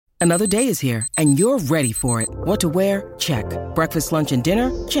Another day is here, and you're ready for it. What to wear? Check. Breakfast, lunch, and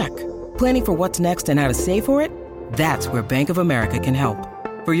dinner? Check. Planning for what's next and how to save for it? That's where Bank of America can help.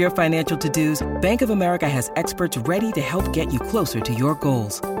 For your financial to-dos, Bank of America has experts ready to help get you closer to your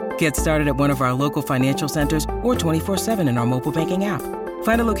goals. Get started at one of our local financial centers or 24/7 in our mobile banking app.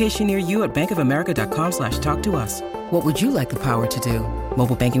 Find a location near you at bankofamerica.com/talktous. What would you like the power to do?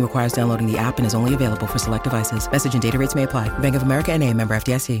 Mobile banking requires downloading the app and is only available for select devices. Message and data rates may apply. Bank of America N.A., member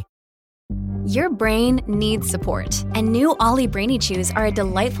FDIC. Your brain needs support, and new Ollie Brainy Chews are a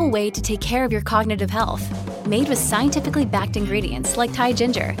delightful way to take care of your cognitive health. Made with scientifically backed ingredients like Thai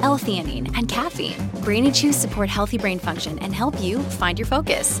ginger, L-theanine, and caffeine, Brainy Chews support healthy brain function and help you find your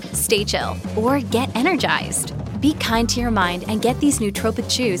focus, stay chill, or get energized. Be kind to your mind and get these nootropic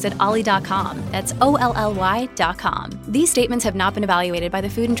chews at ollie.com. That's OLLY.com. These statements have not been evaluated by the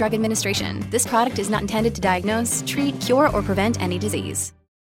Food and Drug Administration. This product is not intended to diagnose, treat, cure, or prevent any disease.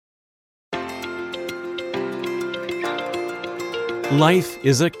 Life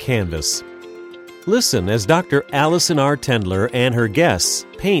is a canvas. Listen as Dr. Allison R. Tendler and her guests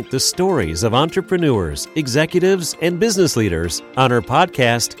paint the stories of entrepreneurs, executives, and business leaders on her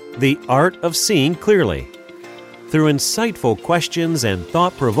podcast, The Art of Seeing Clearly. Through insightful questions and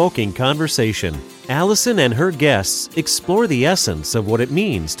thought-provoking conversation, Allison and her guests explore the essence of what it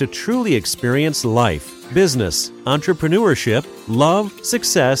means to truly experience life, business, entrepreneurship, love,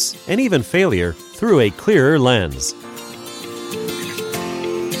 success, and even failure through a clearer lens.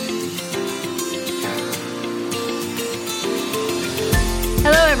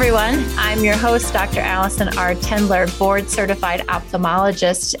 Hello, everyone. I'm your host, Dr. Allison R. Tendler, board-certified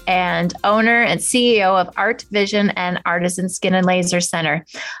ophthalmologist and owner and CEO of Art Vision and Artisan Skin and Laser Center.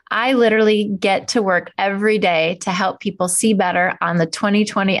 I literally get to work every day to help people see better on the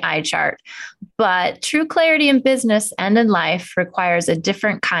 20/20 eye chart. But true clarity in business and in life requires a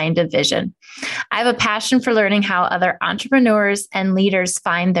different kind of vision. I have a passion for learning how other entrepreneurs and leaders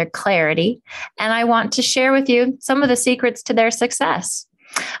find their clarity, and I want to share with you some of the secrets to their success.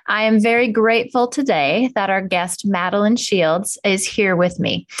 I am very grateful today that our guest, Madeline Shields, is here with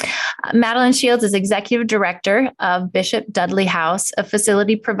me. Madeline Shields is Executive Director of Bishop Dudley House, a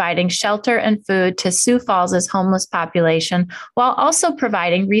facility providing shelter and food to Sioux Falls' homeless population, while also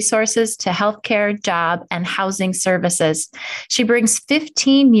providing resources to healthcare, job, and housing services. She brings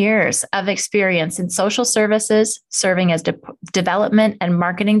 15 years of experience in social services, serving as Development and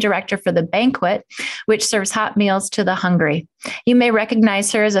Marketing Director for The Banquet, which serves hot meals to the hungry. You may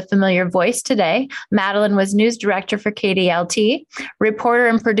recognize her as a familiar voice today. Madeline was news director for KDLT, reporter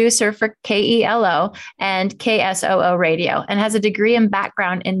and producer for KELO and KSOO Radio, and has a degree and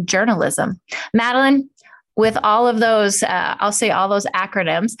background in journalism. Madeline, with all of those, I'll say all those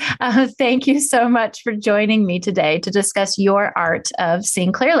acronyms, thank you so much for joining me today to discuss your art of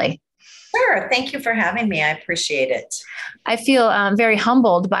seeing clearly. Sure. Thank you for having me. I appreciate it. I feel very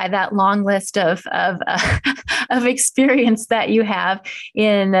humbled by that long list of experience that you have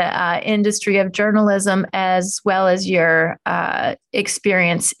in industry of journalism, as well as your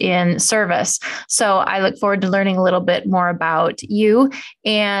experience in service. So I look forward to learning a little bit more about you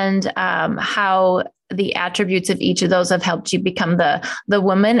and how the attributes of each of those have helped you become the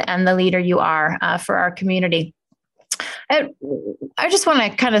woman and the leader you are for our community. I just want to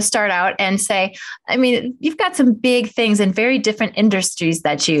kind of start out and say, I mean, you've got some big things in very different industries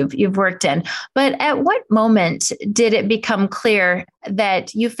that you've worked in, but at what moment did it become clear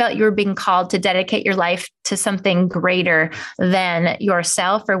that you felt you were being called to dedicate your life to something greater than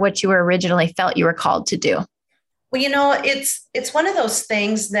yourself or what you were originally felt you were called to do? Well, you know, it's one of those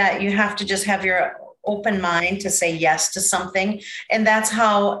things that you have to just have your open mind to say yes to something. And that's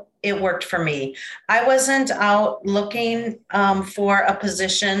how it worked for me. I wasn't out looking for a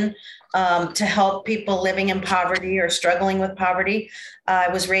position to help people living in poverty or struggling with poverty. I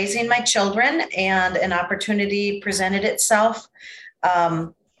was raising my children and an opportunity presented itself.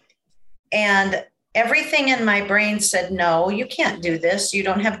 And everything in my brain said, no, you can't do this. You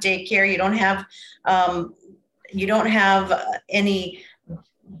don't have daycare. You don't have any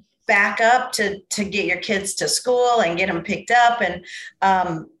backup to get your kids to school and get them picked up. And,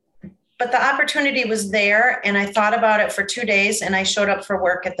 but the opportunity was there, and I thought about it for 2 days, and I showed up for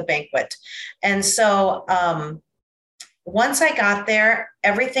work at the banquet. And so once I got there,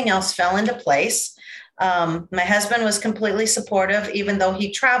 everything else fell into place. My husband was completely supportive, even though he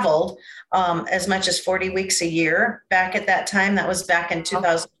traveled as much as 40 weeks a year back at that time. That was back in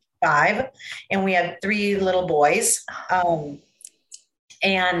 2005. And we had 3 little boys.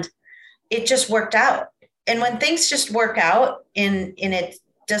 And it just worked out. And when things just work out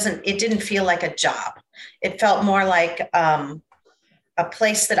it didn't feel like a job. It felt more like a a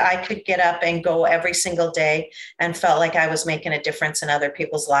place that I could get up and go every single day and felt like I was making a difference in other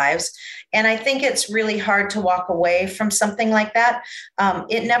people's lives. And I think it's really hard to walk away from something like that.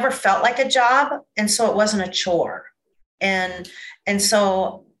 It never felt like a job, and so it wasn't a chore. And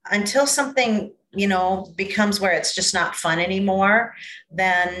so until something, becomes where it's just not fun anymore,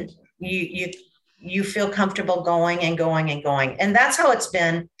 then you feel comfortable going and going and going. And that's how it's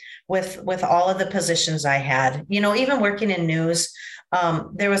been with all of the positions I had. Even working in news,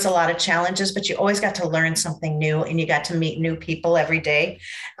 there was a lot of challenges, but you always got to learn something new, and you got to meet new people every day.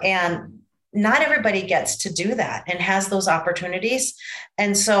 And not everybody gets to do that and has those opportunities.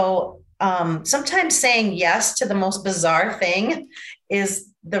 And so sometimes saying yes to the most bizarre thing is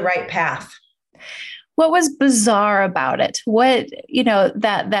the right path. What was bizarre about it? What,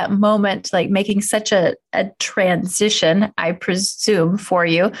 that moment, like making such a transition, I presume, for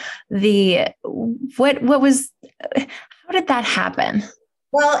you, how did that happen?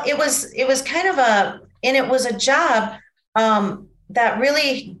 Well, it was kind of it was a job that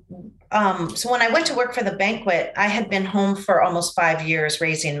really, so when I went to work for the banquet, I had been home for almost 5 years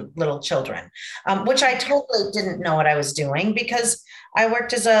raising little children, which I totally didn't know what I was doing, because I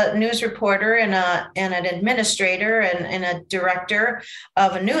worked as a news reporter and an administrator and a director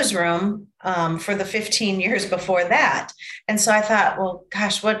of a newsroom for the 15 years before that. And so I thought, well,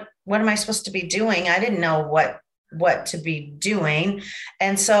 gosh, what am I supposed to be doing? I didn't know what to be doing.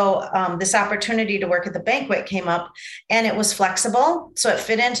 And so this opportunity to work at the banquet came up, and it was flexible. So it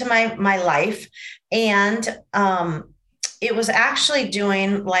fit into my life. And it was actually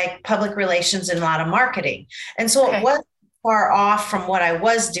doing like public relations and a lot of marketing. And so It was far off from what I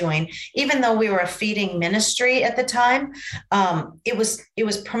was doing, even though we were a feeding ministry at the time. It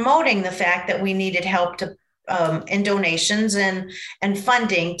was promoting the fact that we needed help to and donations and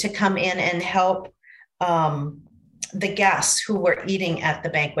funding to come in and help the guests who were eating at the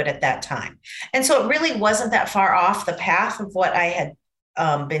banquet at that time. And so it really wasn't that far off the path of what I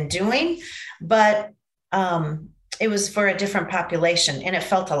had been doing, but it was for a different population, and it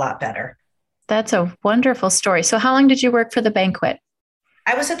felt a lot better. That's a wonderful story. So how long did you work for the banquet?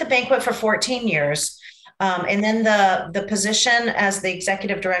 I was at the banquet for 14 years. And then the position as the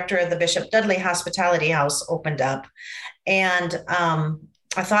executive director of the Bishop Dudley Hospitality House opened up. And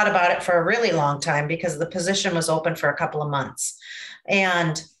I thought about it for a really long time, because the position was open for a couple of months.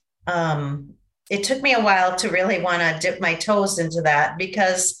 And it took me a while to really want to dip my toes into that,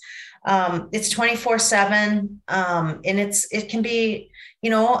 because it's 24/7, and it can be, a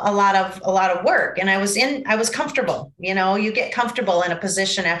lot of work. And I was comfortable. You get comfortable in a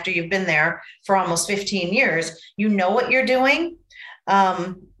position after you've been there for almost 15 years, what you're doing.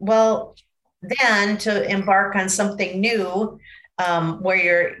 Well, then to embark on something new,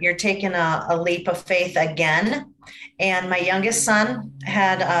 where you're taking a leap of faith again. And my youngest son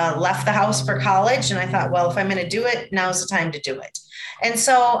had left the house for college. And I thought, well, if I'm going to do it, now's the time to do it. And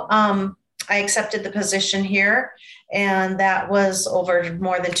so I accepted the position here. And that was over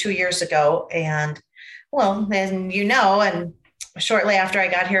more than 2 years ago. And well, then, and shortly after I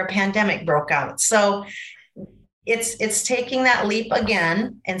got here, a pandemic broke out. So it's taking that leap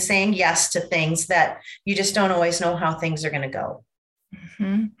again and saying yes to things that you just don't always know how things are going to go.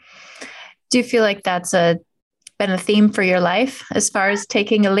 Mm-hmm. Do you feel like that's been a theme for your life as far as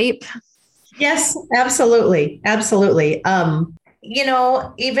taking a leap? Yes, absolutely. Absolutely.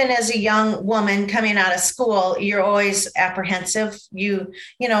 Even as a young woman coming out of school, you're always apprehensive.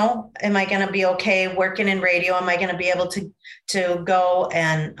 Am I going to be okay working in radio? Am I going to be able to go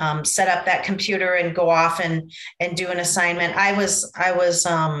and set up that computer and go off and do an assignment? I was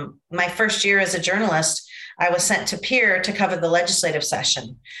my first year as a journalist, I was sent to Pierre to cover the legislative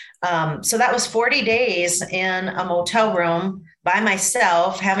session. So that was 40 days in a motel room by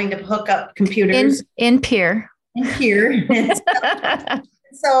myself, having to hook up computers in Pierre. Here.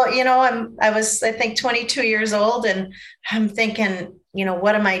 So, I was, I think 22 years old, and I'm thinking,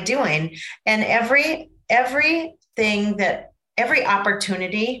 what am I doing? And every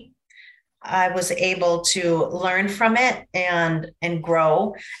opportunity, I was able to learn from it and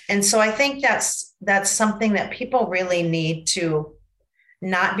grow. And so I think that's something that people really need to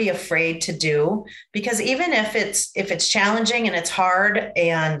not be afraid to do, because even if it's challenging and it's hard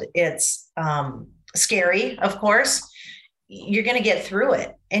and it's, scary, of course, you're going to get through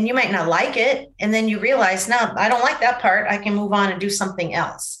it, and you might not like it. And then you realize, no, I don't like that part. I can move on and do something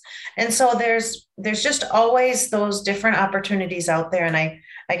else. And so there's just always those different opportunities out there. And I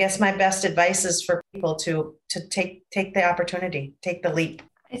guess my best advice is for people to take the opportunity, take the leap.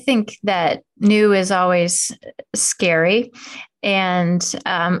 I think that new is always scary, and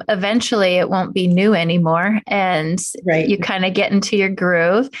eventually it won't be new anymore. And Right. you kind of get into your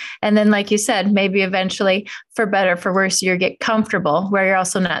groove. And then, like you said, maybe eventually, for better, for worse, you get comfortable where you're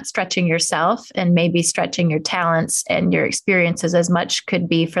also not stretching yourself and maybe stretching your talents and your experiences as much could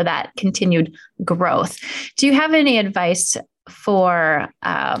be for that continued growth. Do you have any advice for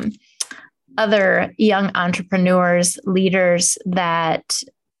other young entrepreneurs, leaders that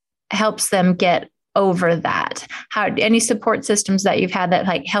helps them get over that? How any support systems that you've had that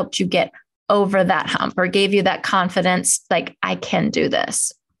like helped you get over that hump or gave you that confidence, like I can do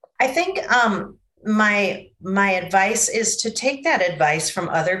this? I think my advice is to take that advice from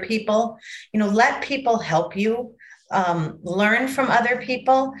other people. Let people help you. Learn from other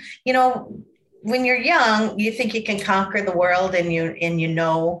people. When you're young, you think you can conquer the world and you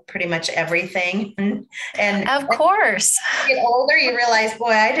know pretty much everything. And of course, as you get older, you realize, boy,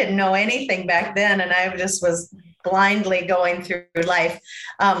 I didn't know anything back then. And I just was blindly going through life.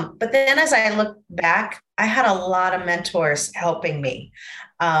 But then as I look back, I had a lot of mentors helping me.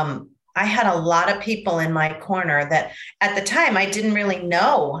 I had a lot of people in my corner that at the time I didn't really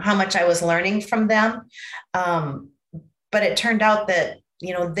know how much I was learning from them. But it turned out that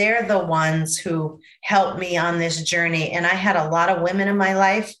they're the ones who helped me on this journey. And I had a lot of women in my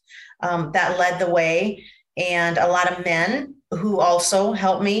life that led the way, and a lot of men who also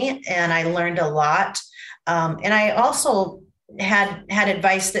helped me. And I learned a lot. And I also had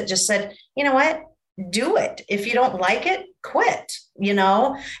advice that just said, you know what, do it. If you don't like it, quit,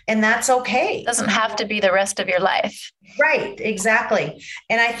 and that's okay. It doesn't have to be the rest of your life. Right. Exactly.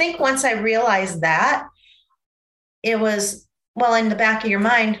 And I think once I realized that, it was, well, in the back of your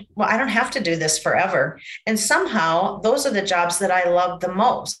mind, well, I don't have to do this forever. And somehow those are the jobs that I love the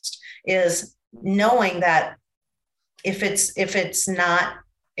most, is knowing that if it's not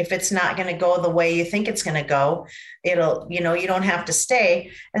going to go the way you think it's going to go, it'll, you don't have to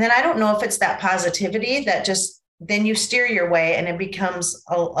stay. And then I don't know if it's that positivity that just, then you steer your way and it becomes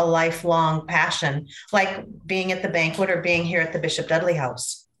a lifelong passion, like being at the banquet or being here at the Bishop Dudley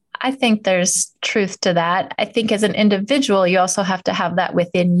House. I think there's truth to that. I think as an individual, you also have to have that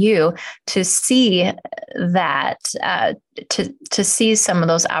within you to see that, to see some of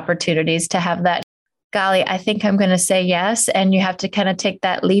those opportunities, to have that, golly, I think I'm going to say yes. And you have to kind of take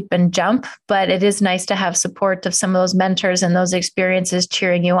that leap and jump. But it is nice to have support of some of those mentors and those experiences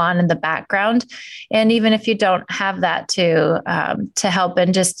cheering you on in the background. And even if you don't have that to help,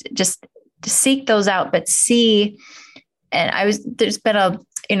 and just seek those out, but see. And there's been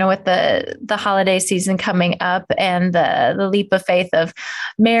with the holiday season coming up and the leap of faith of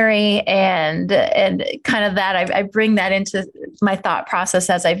Mary and kind of that, I bring that into my thought process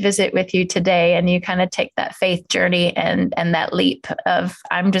as I visit with you today. And you kind of take that faith journey and that leap of,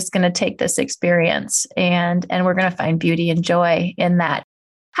 I'm just going to take this experience and we're going to find beauty and joy in that.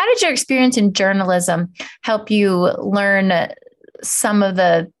 How did your experience in journalism help you learn some of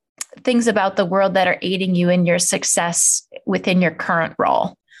the things about the world that are aiding you in your success within your current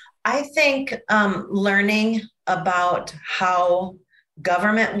role? I think learning about how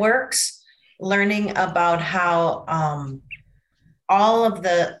government works, learning about how all of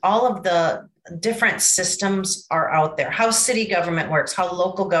the different systems are out there, how city government works, how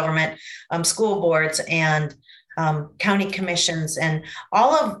local government, school boards, and county commissions, and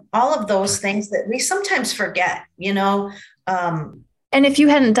all of those things that we sometimes forget. And if you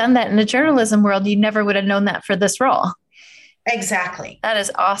hadn't done that in the journalism world, you never would have known that for this role. Exactly. That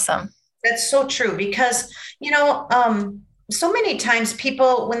is awesome. That's so true, because, so many times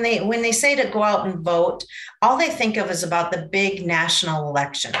people, when they say to go out and vote, all they think of is about the big national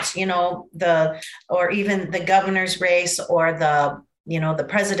elections, or even the governor's race or the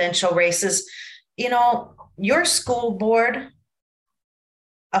presidential races. Your school board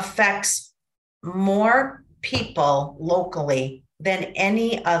affects more people locally than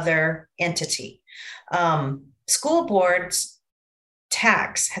any other entity. School boards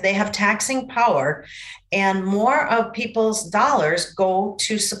they have taxing power, and more of people's dollars go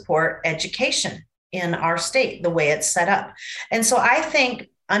to support education in our state, the way it's set up. And so I think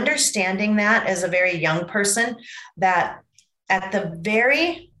understanding that as a very young person, that at the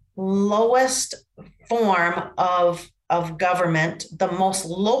very lowest form of government, the most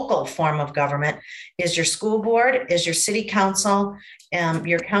local form of government is your school board, is your city council,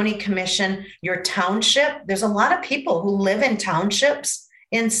 your county commission, your township. There's a lot of people who live in townships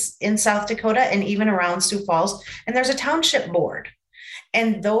in South Dakota and even around Sioux Falls, and there's a township board.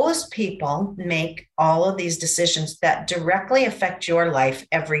 And those people make all of these decisions that directly affect your life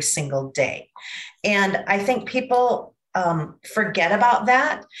every single day. And I think people forget about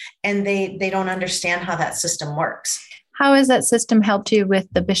that, and they don't understand how that system works. How has that system helped you with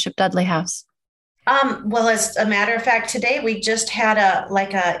the Bishop Dudley House? Well, as a matter of fact, today we just had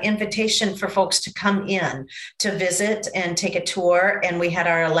a invitation for folks to come in to visit and take a tour, and we had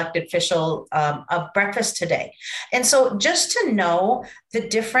our elected official a breakfast today. And so, just to know the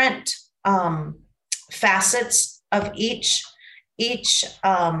different facets of each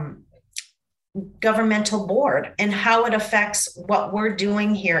governmental board and how it affects what we're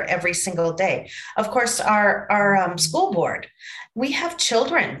doing here every single day. Of course, our school board, we have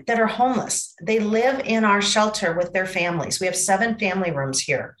children that are homeless. They live in our shelter with their families. We have 7 family rooms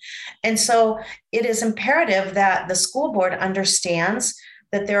here. And so it is imperative that the school board understands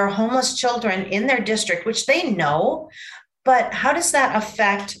that there are homeless children in their district, which they know. But how does that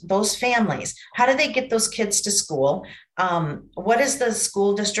affect those families? How do they get those kids to school? What is the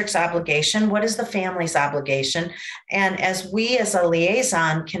school district's obligation? What is the family's obligation? And as we as a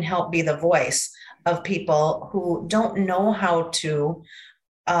liaison can help be the voice of people who don't know how to,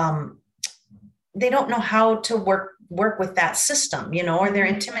 they don't know how to work with that system, or they're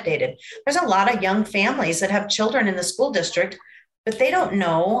intimidated. There's a lot of young families that have children in the school district, but they don't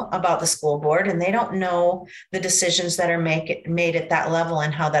know about the school board, and they don't know the decisions that are made at that level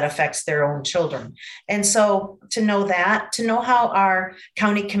and how that affects their own children. And so to know how our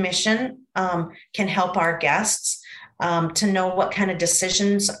county commission can help our guests, to know what kind of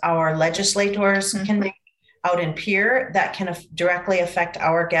decisions our legislators can make out in Pierre that can directly affect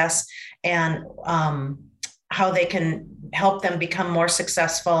our guests, and how they can help them become more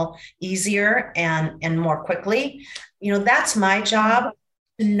successful, easier, and more quickly. That's my job,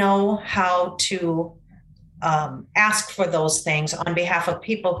 to know how to ask for those things on behalf of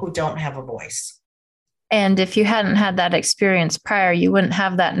people who don't have a voice. And if you hadn't had that experience prior, you wouldn't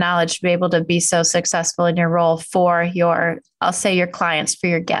have that knowledge to be able to be so successful in your role for your clients, for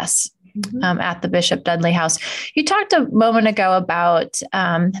your guests. At the Bishop Dudley House. You talked a moment ago about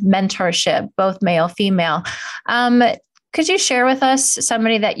mentorship, both male, female. Could you share with us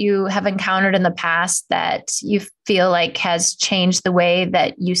somebody that you have encountered in the past that you feel like has changed the way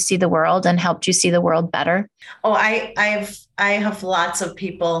that you see the world and helped you see the world better? Oh, I have lots of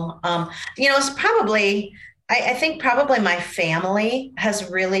people. It's probably, I think probably my family has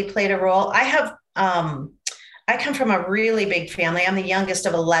really played a role. I come from a really big family. I'm the youngest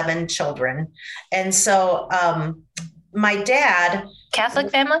of 11 children. And so my dad.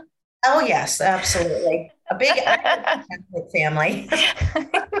 Catholic family? Oh, yes, absolutely. A big Catholic family.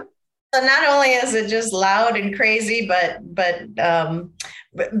 So not only is it just loud and crazy, but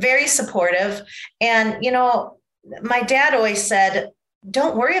very supportive. And, my dad always said,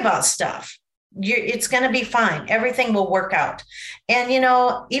 don't worry about stuff. It's going to be fine. Everything will work out. And,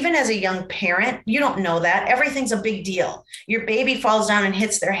 even as a young parent, you don't know that. Everything's a big deal. Your baby falls down and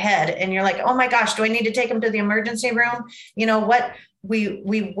hits their head, and you're like, oh my gosh, do I need to take them to the emergency room? What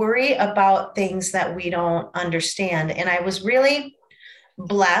we worry about things that we don't understand. And I was really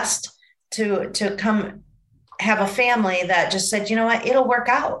blessed to come have a family that just said, what, it'll work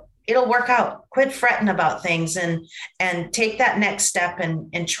out. It'll work out. Quit fretting about things and take that next step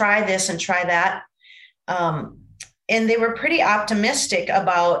and try this and try that. And they were pretty optimistic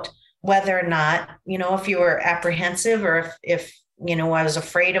about whether or not, if you were apprehensive or if I was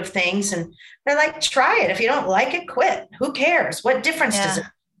afraid of things. And they're like, try it. If you don't like it, quit. Who cares? What difference does it?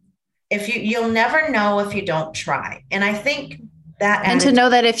 If you'll never know if you don't try. And I think that. And to know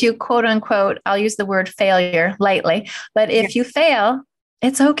that if you quote unquote, I'll use the word failure lightly, but if you fail,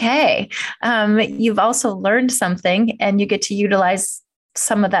 it's okay. You've also learned something, and you get to utilize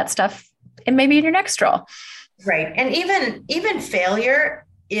some of that stuff and maybe in your next role. Right. And even failure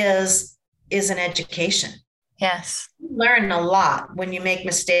is an education. Yes. You learn a lot when you make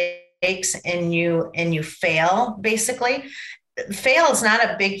mistakes and you fail, basically. Fail is not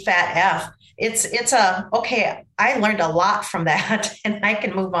a big fat F. It's okay, I learned a lot from that, and I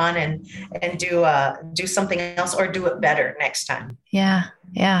can move on and do something else or do it better next time. Yeah.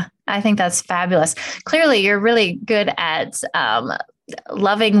 Yeah. I think that's fabulous. Clearly you're really good at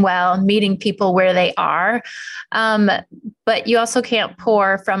loving well, meeting people where they are. But you also can't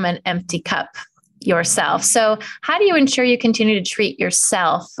pour from an empty cup yourself. So how do you ensure you continue to treat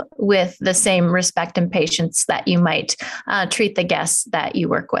yourself with the same respect and patience that you might treat the guests that you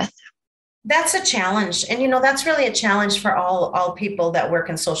work with? That's a challenge. And, that's really a challenge for all people that work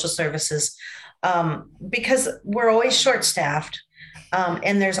in social services, because we're always short-staffed.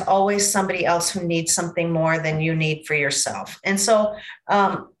 And there's always somebody else who needs something more than you need for yourself. And so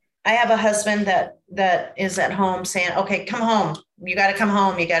I have a husband that is at home saying, okay, come home. you got to come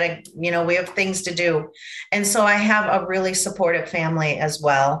home. You got to, we have things to do. And so I have a really supportive family as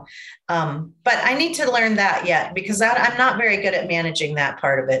well. But I need to learn that yet, because I'm not very good at managing that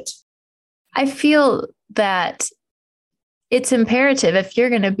part of it. I feel that it's imperative, if you're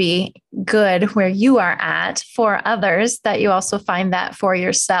going to be good where you are at for others, that you also find that for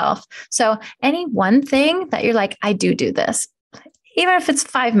yourself. So any one thing that you're like, I do this, even if it's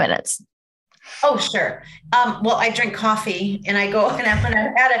 5 minutes. Oh, sure. Well, I drink coffee, and I go,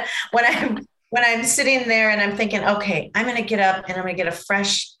 and when I'm sitting there and I'm thinking, okay, I'm going to get up and I'm going to get a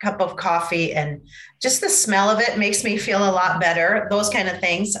fresh cup of coffee, and just the smell of it makes me feel a lot better, those kind of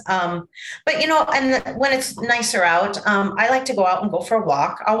things. But, and when it's nicer out, I like to go out and go for a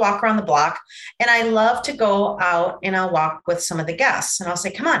walk. I'll walk around the block, and I love to go out and I'll walk with some of the guests, and I'll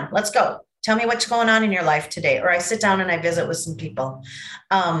say, come on, let's go. Tell me what's going on in your life today. Or I sit down and I visit with some people.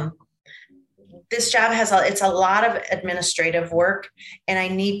 This job it's a lot of administrative work, and I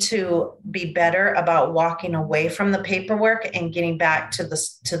need to be better about walking away from the paperwork and getting back to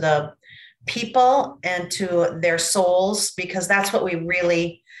the people and to their souls, because that's what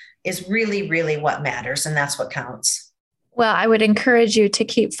is really what matters. And that's what counts. Well, I would encourage you to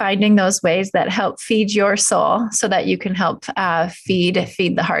keep finding those ways that help feed your soul, so that you can help feed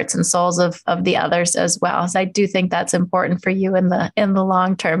the hearts and souls of the others as well. So I do think that's important for you in the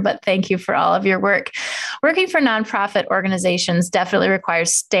long term. But thank you for all of your work. Working for nonprofit organizations definitely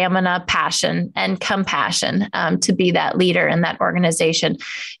requires stamina, passion, and compassion to be that leader in that organization.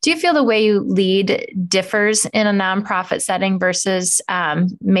 Do you feel the way you lead differs in a nonprofit setting versus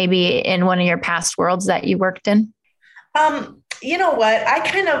maybe in one of your past worlds that you worked in? You know what? I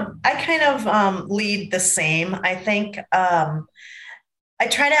kind of lead the same. I think I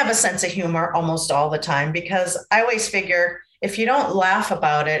try to have a sense of humor almost all the time, because I always figure if you don't laugh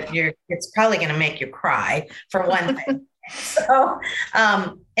about it, it's probably going to make you cry, for one thing. So,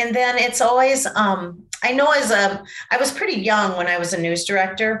 and then it's always, I know I was pretty young when I was a news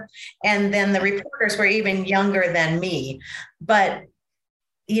director, and then the reporters were even younger than me, but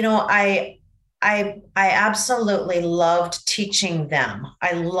I absolutely loved teaching them.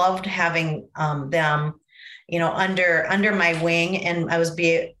 I loved having them, under my wing, and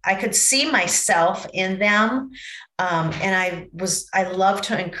I could see myself in them. And I love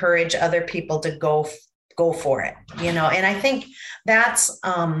to encourage other people to go for it, and I think that's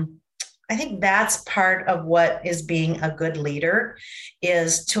part of what is being a good leader,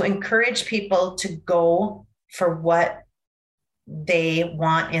 is to encourage people to go for what they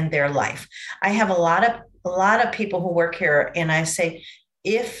want in their life. I have a lot of people who work here, and I say,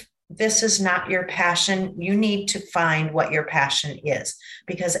 if this is not your passion, you need to find what your passion is,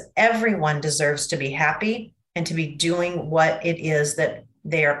 because everyone deserves to be happy and to be doing what it is that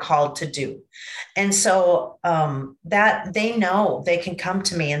they are called to do. And so that they know they can come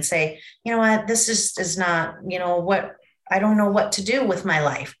to me and say, you know what, this is not, what I don't know what to do with my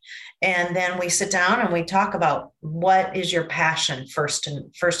life. And then we sit down and we talk about what is your passion first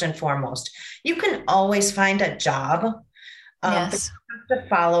and foremost. You can always find a job, yes, but you have to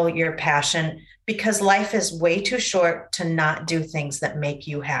follow your passion, because life is way too short to not do things that make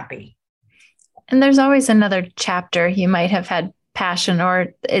you happy. And there's always another chapter. You might have had passion,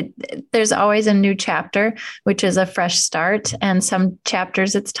 or there's always a new chapter, which is a fresh start. And some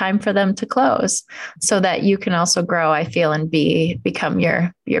chapters, it's time for them to close, so that you can also grow, I feel, and become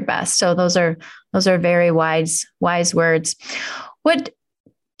your best. So those are very wise words. What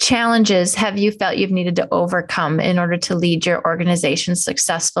challenges have you felt you've needed to overcome in order to lead your organization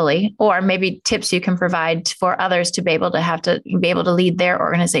successfully, or maybe tips you can provide for others to be able to lead their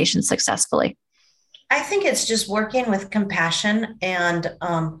organization successfully? I think it's just working with compassion and,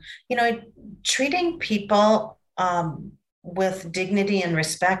 treating people with dignity and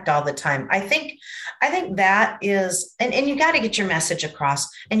respect all the time. I think that is, and you got to get your message across,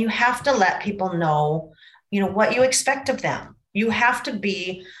 and you have to let people know, what you expect of them. You have to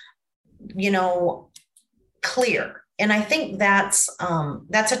be, clear. And I think that's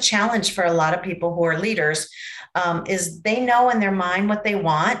a challenge for a lot of people who are leaders, is they know in their mind what they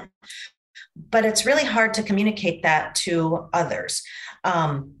want, but it's really hard to communicate that to others.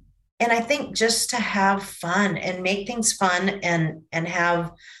 And I think just to have fun and make things fun and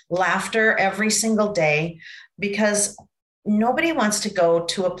have laughter every single day, because nobody wants to go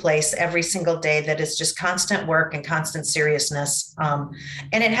to a place every single day that is just constant work and constant seriousness. And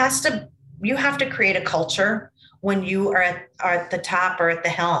you have to create a culture when you are at the top or at the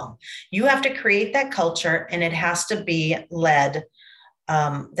helm. You have to create that culture, and it has to be led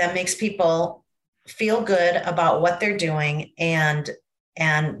that makes people feel good about what they're doing, and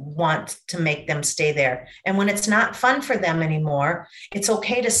and want to make them stay there. And when it's not fun for them anymore, it's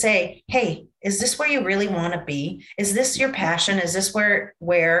okay to say, hey, is this where you really want to be? Is this your passion? Is this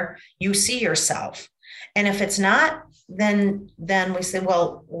where you see yourself? And if it's not, then we say,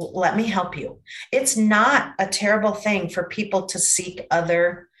 well, let me help you. It's not a terrible thing for people to seek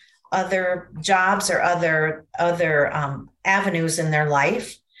other jobs or other avenues in their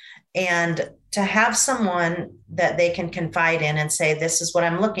life, and to have someone that they can confide in and say, this is what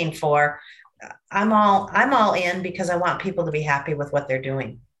I'm looking for. I'm all in, because I want people to be happy with what they're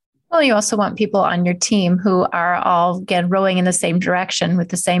doing. Well, you also want people on your team who are all, again, rowing in the same direction with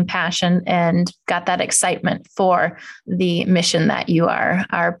the same passion and got that excitement for the mission that you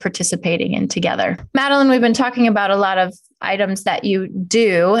are participating in together. Madeline, we've been talking about a lot of items that you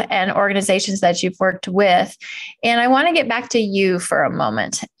do and organizations that you've worked with. And I want to get back to you for a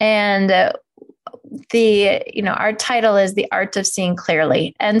moment. And our title is The Art of Seeing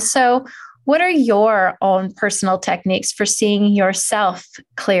Clearly. And so what are your own personal techniques for seeing yourself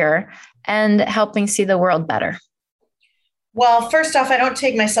clear and helping see the world better? Well, first off, I don't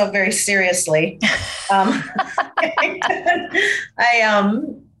take myself very seriously. I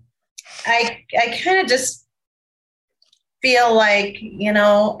kind of just feel like,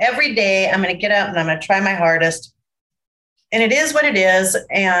 every day I'm going to get up and I'm going to try my hardest, and it is what it is.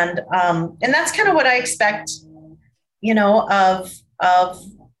 And that's kind of what I expect, of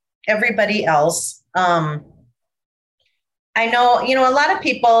everybody else. I know, a lot of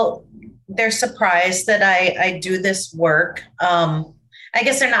people, they're surprised that I do this work. I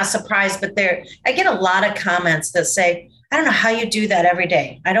guess they're not surprised, but I get a lot of comments that say, I don't know how you do that every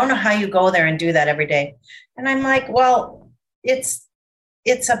day. I don't know how you go there and do that every day. And I'm like, well, it's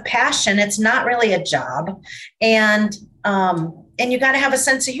a passion. It's not really a job. And you got to have a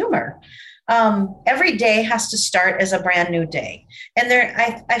sense of humor. Every day has to start as a brand new day. And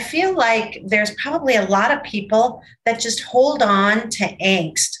I feel like there's probably a lot of people that just hold on to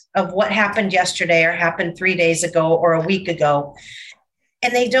angst of what happened yesterday or happened 3 days ago or a week ago,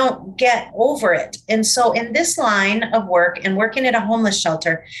 and they don't get over it. And so in this line of work and working at a homeless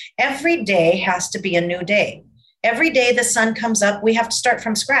shelter, every day has to be a new day. Every day the sun comes up, we have to start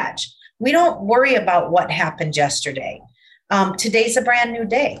from scratch. We don't worry about what happened yesterday. Today's a brand new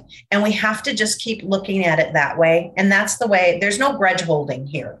day, and we have to just keep looking at it that way. And that's the way. There's no grudge holding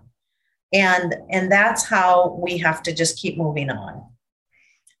here. And that's how we have to just keep moving on.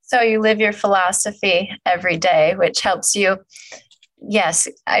 So you live your philosophy every day, which helps you, yes,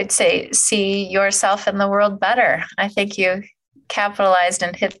 I'd say, see yourself and the world better. I think you capitalized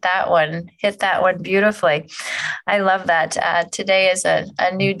and hit that one beautifully. I love that. Today is a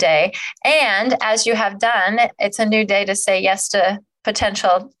new day. And as you have done, it's a new day to say yes to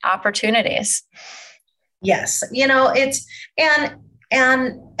potential opportunities. Yes.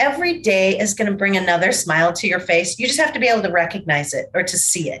 And every day is going to bring another smile to your face. You just have to be able to recognize it or to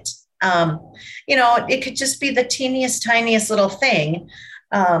see it. It could just be the teeniest, tiniest little thing.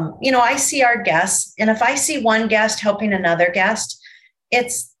 I see our guests, and if I see one guest helping another guest,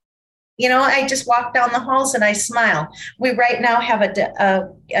 it's, I just walk down the halls and I smile. We right now have a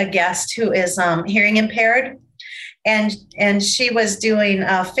guest who is hearing impaired, and she was doing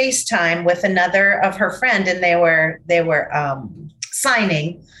FaceTime with another of her friend, and they were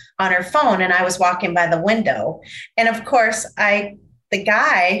signing on her phone, and I was walking by the window, and of course the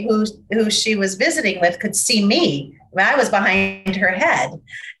guy who she was visiting with could see me. I was behind her head.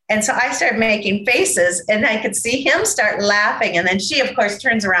 And so I started making faces, and I could see him start laughing. And then she, of course,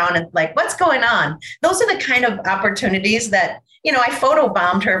 turns around and like, what's going on? Those are the kind of opportunities that, I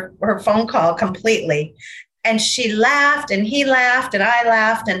photobombed her phone call completely. And she laughed, and he laughed, and I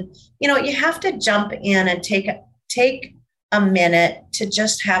laughed. And, you have to jump in and take a minute to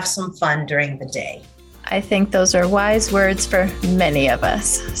just have some fun during the day. I think those are wise words for many of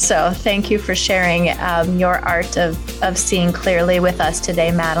us. So thank you for sharing your art of seeing clearly with us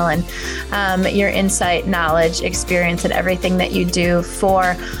today, Madeline. Your insight, knowledge, experience, and everything that you do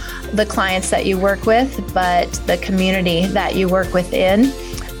for the clients that you work with, but the community that you work within.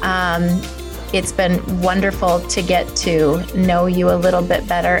 It's been wonderful to get to know you a little bit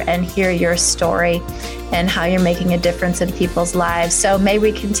better and hear your story and how you're making a difference in people's lives. So may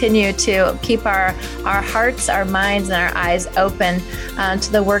we continue to keep our hearts, our minds, and our eyes open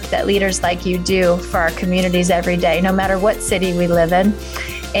to the work that leaders like you do for our communities every day, no matter what city we live in,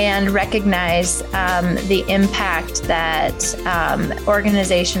 and recognize the impact that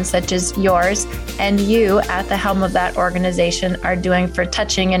organizations such as yours and you at the helm of that organization are doing for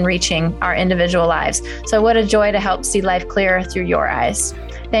touching and reaching our individual lives. So what a joy to help see life clearer through your eyes.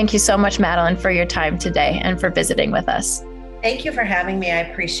 Thank you so much, Madeline, for your time today and for visiting with us. Thank you for having me. I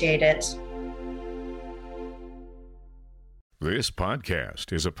appreciate it. This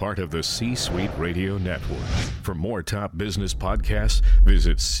podcast is a part of the C-Suite Radio Network. For more top business podcasts,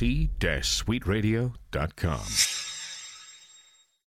 visit c-suiteradio.com.